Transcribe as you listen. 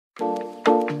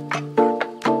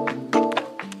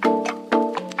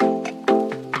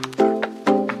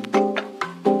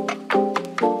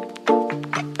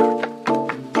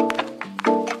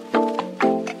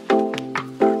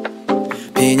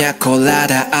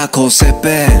피냐콜라다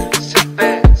아코세페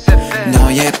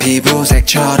너의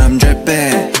피부색처럼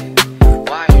drip해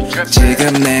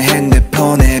지금 내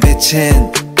핸드폰에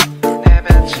비친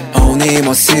네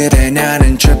모습에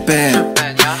나는 drip해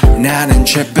나는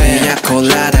drip해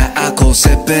피냐콜라다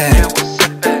아코세페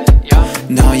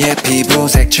너의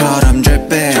피부색처럼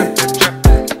drip해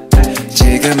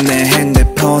지금 내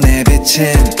핸드폰에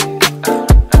비친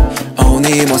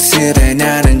네 모습에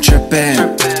나는 drip해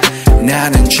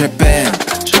나는 trippin'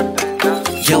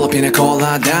 Yellow pina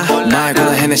colada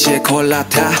말보다 헤네시의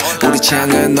콜라타 우리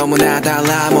취향은 너무나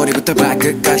달라 머리부터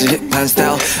발끝까지 힙한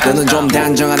스타일 너는 좀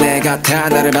단정한 애 같아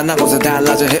나를 만나고서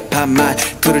달라져 힙한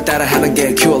말투를 따라하는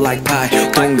게 cute like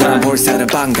pie 동그란 볼살은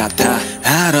빵 같아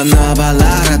I don't know about a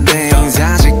lot of things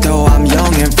아직도 I'm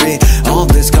young and free All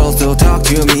these girls don't talk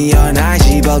to me all night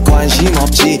씨발 관심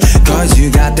없지 Cause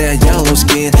you got that yellow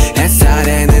skin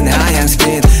햇살에는 하얀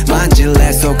skin 만질래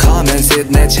so come and sit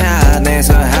내 차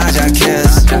안에서 하자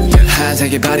kiss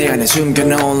한색의 바디 안에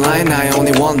숨겨놓은 line 나의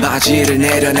only one 바지를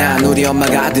내려놔 우리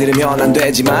엄마가 들으면 안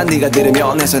되지만 네가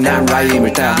들으면 해서 난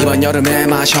라임을 따 이번 여름에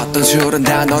마셨던 술은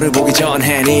다 너를 보기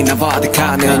전에 니나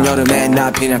보드카 내년 여름에 나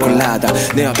피냐콜라다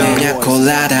내 옆에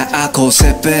피냐콜라다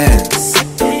아코세페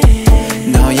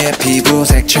너의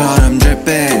피부색처럼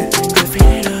drip해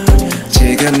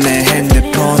지금 내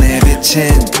핸드폰에 비친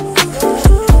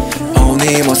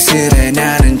네 모습에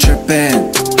나는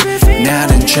trippin'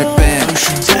 나는 trippin'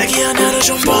 자기야 나를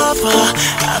좀 봐봐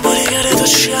아무리 그래도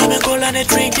취하면 곤란해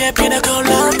드링크에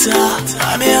피나콜라다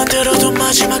맘에 안 들어도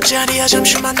마지막 자리야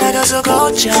잠시만 나가서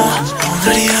걷자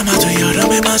오늘이 아마도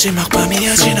여름의 마지막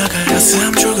밤이야 지나갈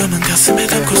가슴 조금은 가슴에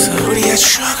담고서 우리의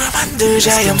추억을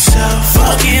만들자 I'm so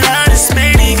fucking honest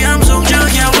매일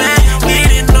감성적이야 왜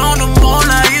이리 너는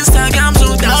몰라 인스타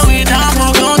감성 따위 다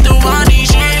먹어도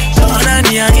아니지 뻔한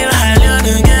이야기를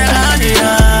하려는 게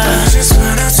아니라 I just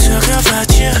wanna talk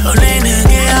about you 울리는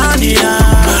게 아니라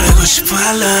말하고 싶어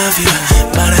I love you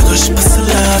말하고 싶어서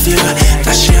love you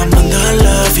다시 한 번 더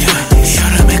love you 이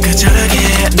여름에 그 자라게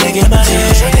내게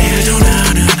말해줘 내일도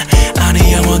나는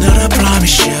아니 영원으로 I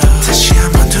promise you 다시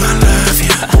한 번 더 I love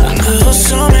you 그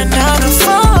웃음에 나는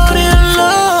fall in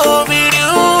love with you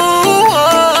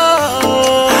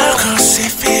알코올이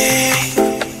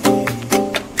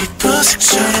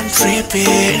피부색처럼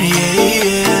dripping yeah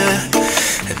yeah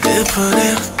내 폰에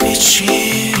비친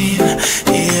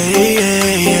yeah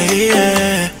yeah yeah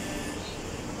yeah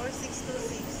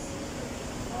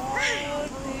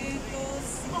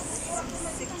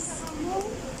 4626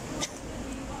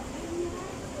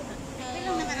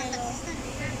 Ilang naman ang taxistan?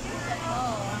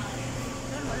 Oo.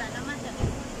 Doon wala naman siya.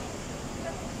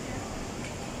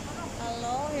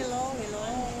 Hello, hello, hello.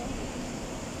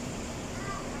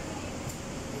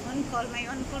 On call, may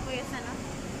on call po yun ano?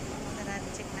 Tara,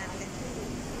 check natin.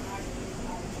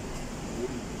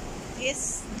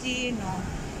 SG, no?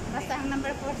 Basta ang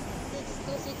number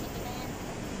 4626 ito na yan.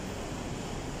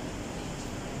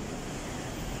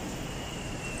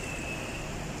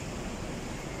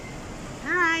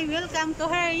 Hi! Welcome to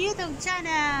her YouTube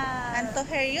channel! And to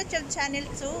her YouTube channel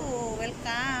too!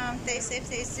 Welcome to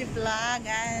sgvlog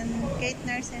and Kate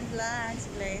Nurse and Vlogs.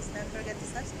 Please don't forget to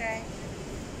subscribe.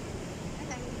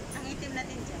 Ang itim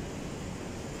natin dyan.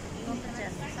 Inom na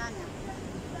dyan. Sana.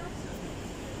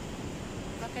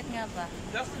 Bakit nga ba?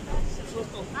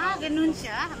 Ah, ganun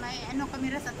siya. May ano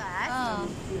kamera sa taas? Oo.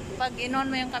 Pag in-on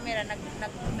mo yung camera,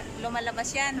 lumalabas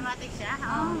yan. Automatic siya?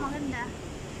 Oo, maganda.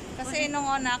 Kasi nung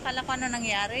una, akala ko ano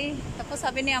nangyari. Tapos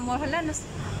sabi ni Amor, hala,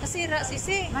 nasira,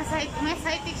 sisi. May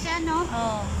high-tech siya, no?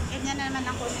 Oo. Ganyan na naman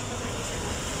ang kunin ko.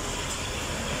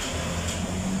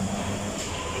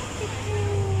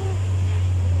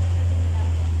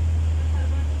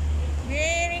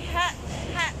 Very hot,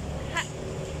 hot, hot.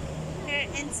 Here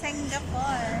in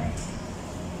Singapore.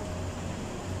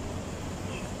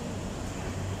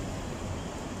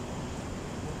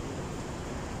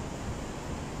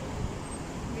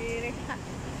 Very hot,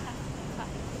 hot, hot.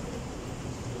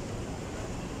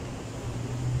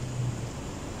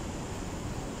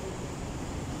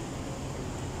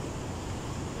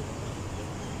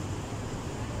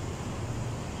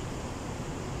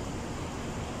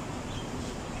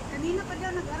 Kanina pa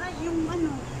daw nag-arrive yung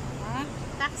ano, Ha?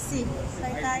 taxi.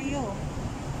 Say tayo.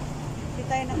 Hindi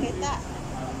tayo nakita.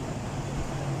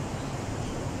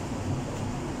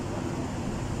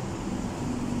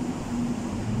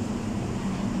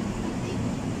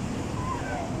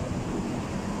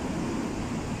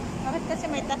 Bakit kasi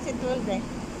may taxi 12 eh.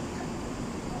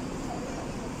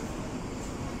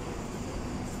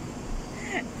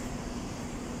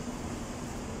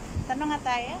 Tanong nga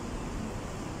tayo.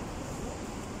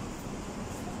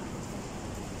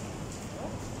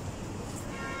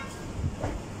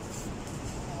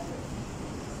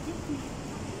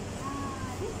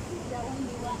 The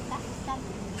only one taxi stand.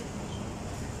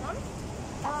 Sorry?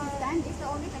 Taxi stand? This is the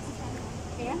only taxi stand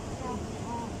here?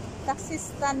 Taxi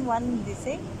stand 1 this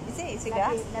eh? Is it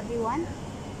Level 1?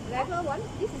 Level 1?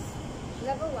 This is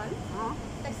level 1?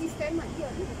 Taxi stand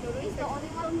here. This is the only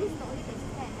one. This is the only taxi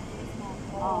stand.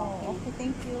 Oh, okay,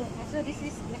 thank you. So this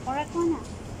is the correct one.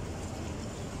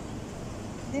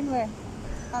 Then where?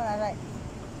 Alright.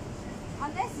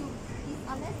 Unless you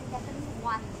get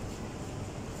one.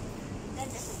 Then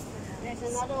there's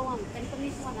another one.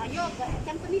 Tampenes one. Are you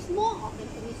Tampenes more or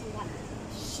Tampenes one?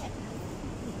 Shit.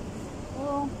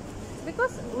 Oh,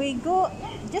 because we go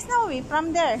just now we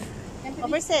from there.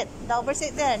 Overset. The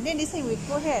overset there. Then they say we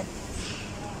go ahead.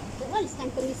 The one is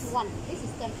Tampenes one. This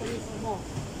is Tampenes more.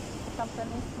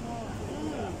 Tampenes more.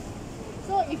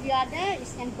 So if you are there,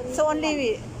 it's Tampenes. So only one.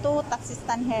 we, 2 taxi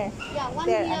stand here. Yeah, one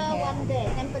there here, and here. one there.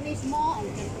 Tampenes more and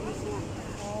Tampenes one.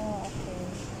 Oh, okay.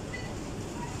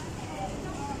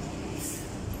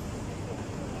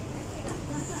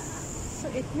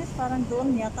 So it means parang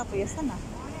doon yata puyasan ah.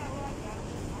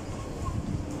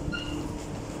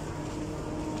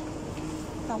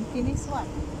 Tampenes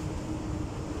one.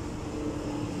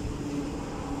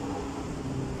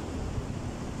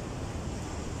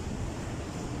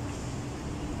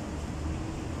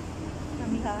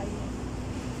 Ang layo.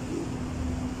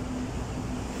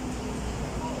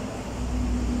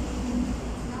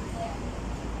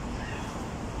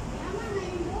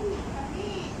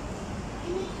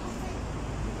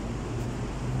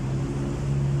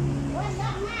 Wala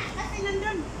nga, kasi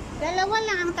nandun. Dalawa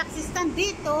lang ang taxi stand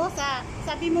dito sa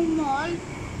sabi mong mall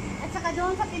at saka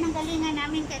doon sa pinanggalingan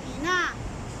namin kanina.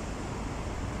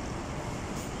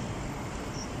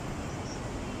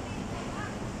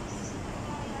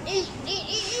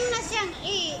 Na siyang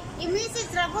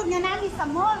i-message ragod nga namin sa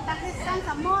mall, taxi stand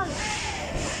sa mall.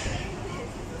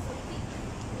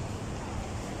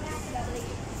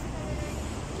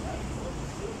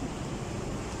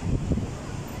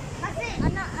 Kasi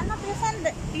Ano puyasan?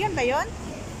 Yun ba yun?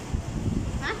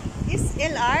 ha? Is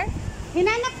LR?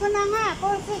 Hinanap ko na nga,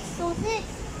 4626.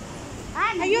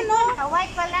 Ayun, no?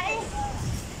 Naka-white pala eh.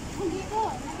 Nandito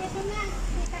na,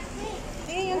 may taxi.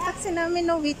 Yung taxi namin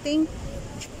no waiting.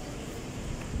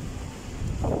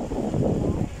 Okay.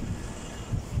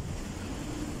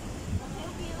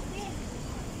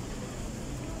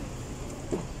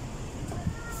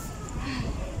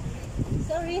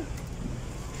 Sorry.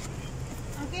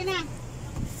 Okay na.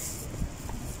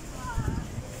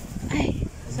 Ay,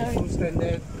 sorry. Stand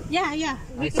there. Yeah. I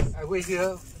wait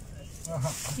here.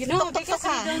 You know, Tok-tok because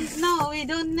ka. we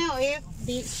don't know if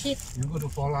the ship. You go to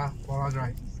Pola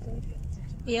Drive.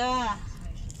 Yeah.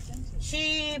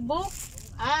 She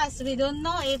booked us. We don't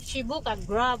know if she booked a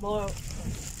Grab or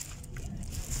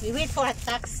we wait for a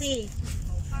taxi.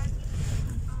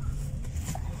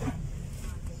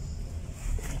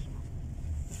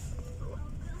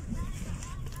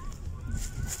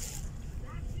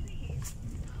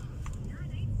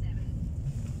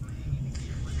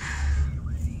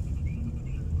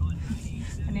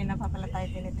 Kanina pa pala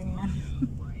tayo tinitingnan.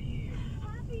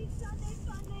 Happy Sunday,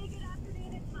 Sunday. Good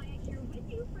afternoon. It's Maya here with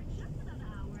you for just another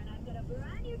hour, and I've got a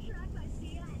brand new track by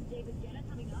Sia and David Guetta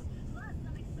coming up. Plus,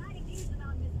 some exciting news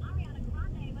about Miss Ariana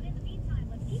Grande. But in the meantime,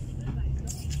 let's keep the good vibes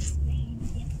going. Spain,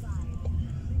 inside.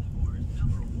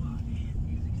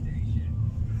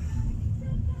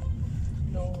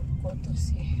 Loko to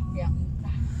si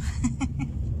Bianca.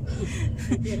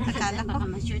 Akala ko. Baka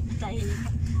ma-short na tayo nito.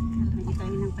 Hindi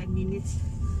tayo ng 5 minutes.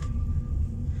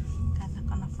 Akala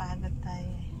ko napagod tayo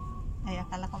eh. Ay,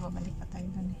 akala ko babalik pa tayo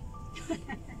doon eh.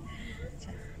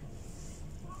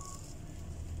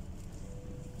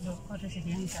 Loko to si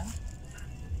Bianca.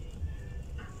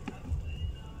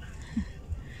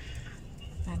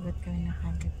 Pagod kami na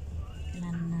pagod.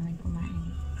 Kailangan namin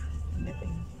kumain.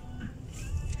 Pagdating.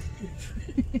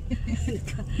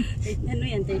 Ano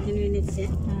yan? 13 minutes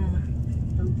yan?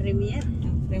 Pang premiere?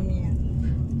 Ang premiere.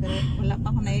 Pero wala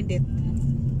pa ako na-edit.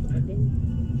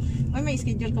 Ay, may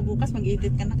schedule ka bukas.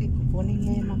 Mag-edit ka na. Kaya kukunin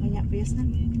niya yung mamaya. Piyas na.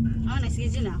 Oh,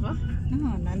 nag-schedule na ako?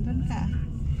 No, nandun ka.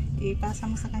 Ipasa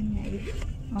mo sa kanya.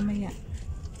 Mamaya.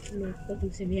 Loko to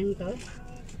si Bianca.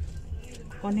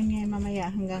 Kunin niya yung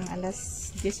mamaya hanggang alas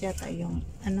 10 yata yung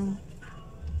ano.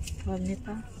 Huwag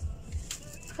nito.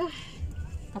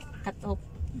 Cut off.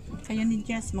 Kayo ni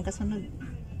Jess. Magkasunod.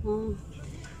 Oh.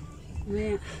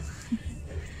 Very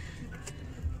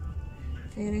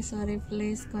sorry,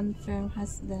 please confirm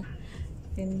has the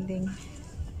pending.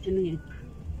 Ano yan?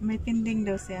 May pending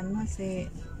daw si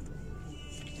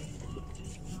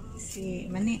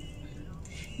Mani.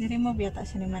 Nire-remove yata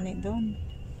siya ni Mani doon.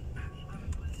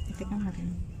 Ito ka nga rin.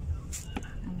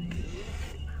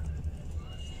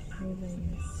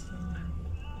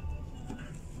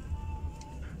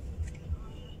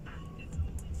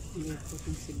 Hindi po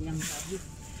itong siglang sabi.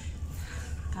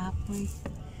 Kapoy.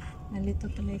 Nalito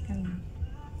tuloy kami.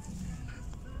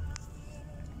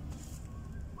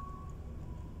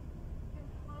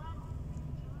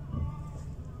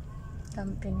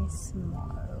 Tampenes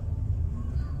Mall.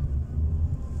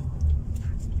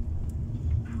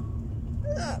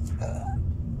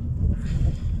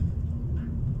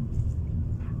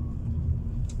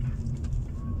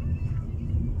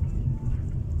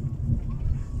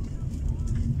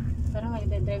 Parang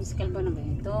may drive sa kalbo na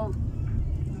ganito.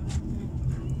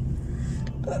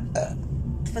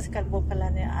 Tapos kalbo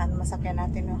pala niya masakyan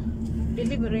natin, no?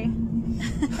 Delivery.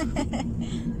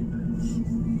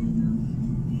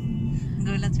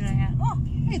 Gulat sila nga. Oh,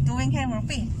 may tuwing kayo mo,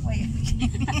 Pi. Wait.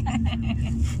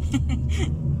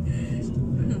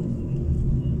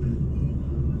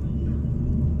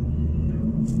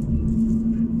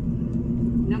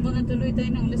 Nako natuloy tayo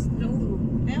ng alas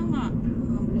 12. Kaya nga.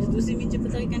 Alas 12 medyo pa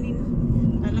tayo kanina.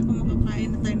 Kala ko makakain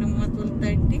na tayo ng mga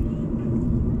 12:30.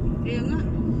 Kaya nga.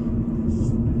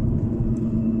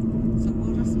 Sa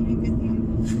oras may ganyan.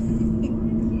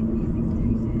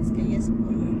 Kaya yes po.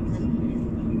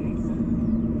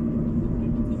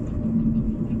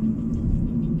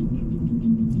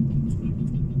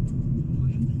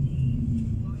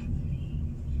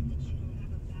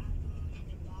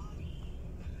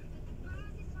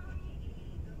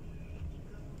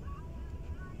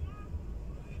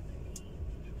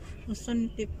 Gusto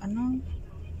ni tip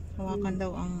hawakan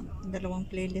daw ang dalawang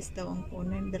playlist daw ang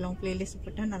kunin. Dalawang playlist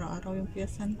po doon, araw-araw yung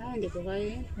piyasan. Hindi ko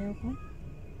kaya. Ayaw ko.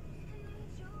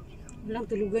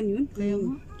 Walang tulugan yun. Kaya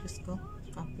mo, Diyos ko,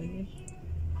 kapoy yun.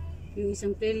 Yung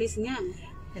isang playlist nga.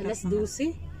 Alas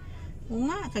 12. Oo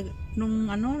nga,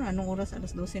 anong oras,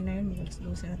 alas 12 na yun, alas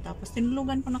 12 na. Tapos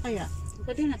tinulugan ko na kaya.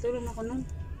 Pati natulog ako nun.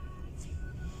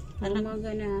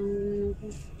 Umaga na ang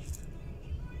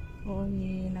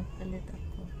Oy, nagpalit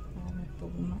ako para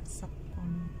tumasak ko.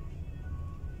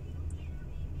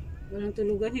 walang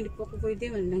tulugan, hindi po ako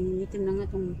pwede. Nangingitim na nga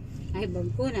itong bag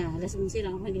ko na alas 11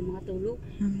 lang ako hindi makatulog.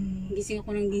 Gising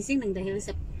ako ng gising nang dahil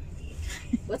sa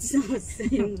what's yung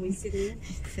voice niya.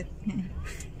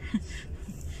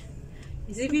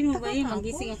 Isipin mo ba yun,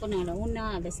 magising ako ng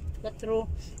alauna, alas 4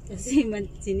 kasi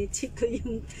chinichi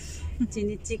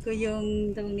ko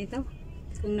yung tawag nito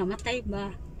kung namatay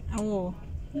ba. Oo.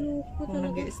 Kung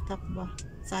nag-stop ba.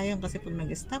 Sayang kasi pag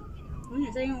nag-stop.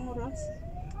 Sayang oras.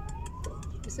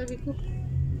 Sabi ko,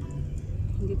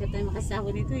 hindi pa tayo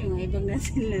makasama nito, yung ibang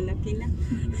natin lalaki na.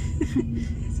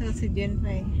 So si Jen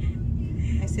pa ay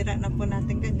sira na po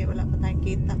natin kasi wala pa tayong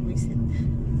kita. Visit.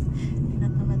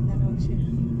 Tinatamad na raw siya.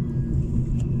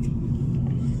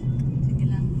 Sige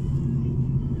lang.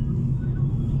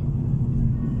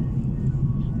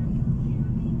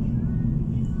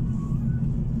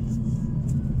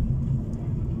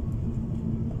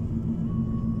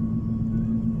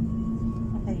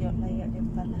 Layo din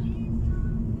pala.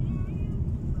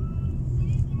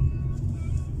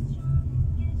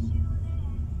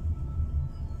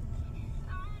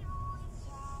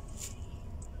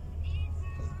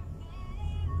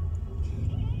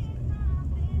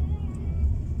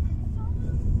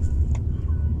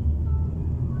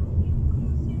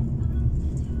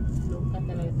 Luka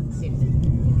talaga itong sim.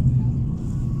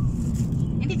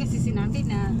 Hindi kasi sinabi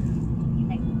na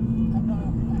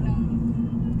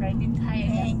private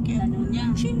hire Thank you. ano niya.